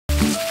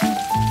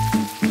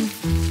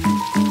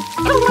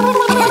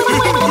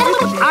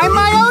I'm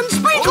my own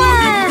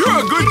sprinkler! You're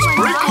a good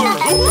sprinkler!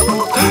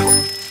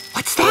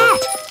 What's that?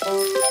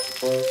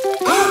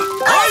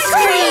 Ice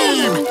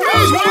cream!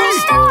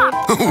 Stop!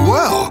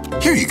 Well,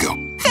 here you go.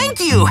 Thank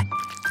you!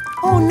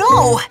 Oh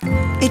no!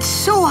 It's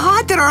so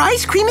hot that our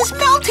ice cream is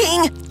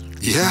melting!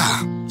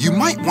 Yeah, you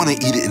might want to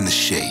eat it in the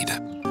shade.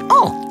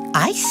 Oh,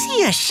 I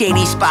see a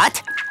shady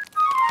spot.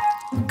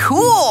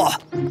 Cool!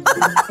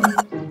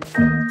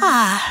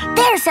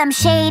 There's some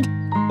shade.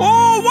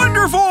 Oh,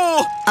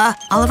 wonderful!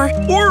 Oliver?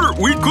 Or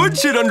we could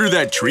sit under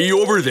that tree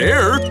over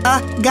there.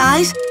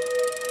 Guys?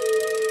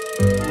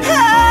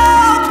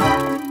 Help!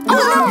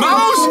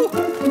 Mouse!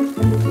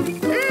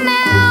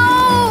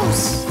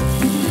 Mouse!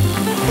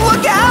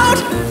 Look out!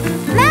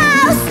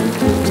 Mouse!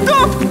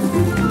 Stop!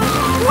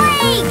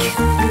 Wake!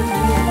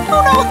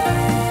 Oh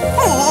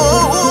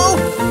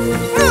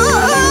no!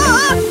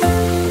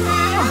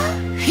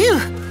 Phew!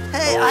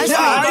 Hey, ice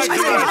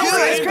cream!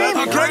 Ice cream!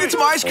 Can I get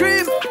some ice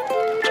cream?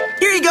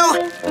 Here you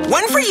go!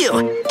 One for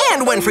you,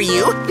 and one for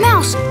you.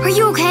 Mouse, are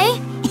you okay?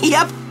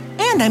 Yep,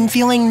 and I'm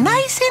feeling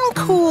nice and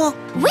cool.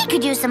 We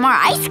could use some more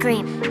ice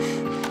cream.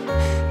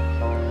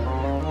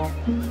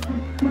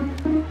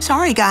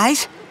 Sorry,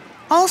 guys.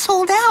 All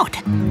sold out.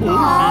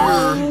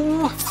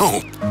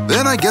 Oh,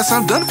 then I guess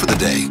I'm done for the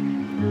day.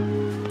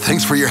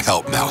 Thanks for your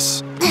help,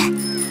 Mouse.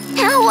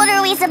 What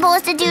are we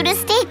supposed to do to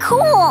stay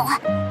cool?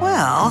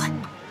 Well,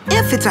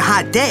 if it's a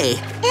hot day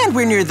and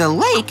we're near the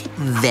lake,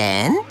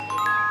 then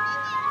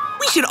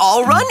we should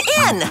all run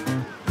in.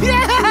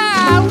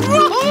 Yeah!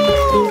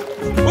 Woohoo!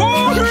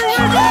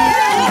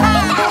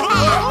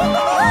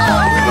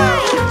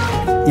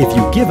 If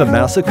you give a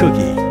mouse a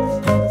cookie,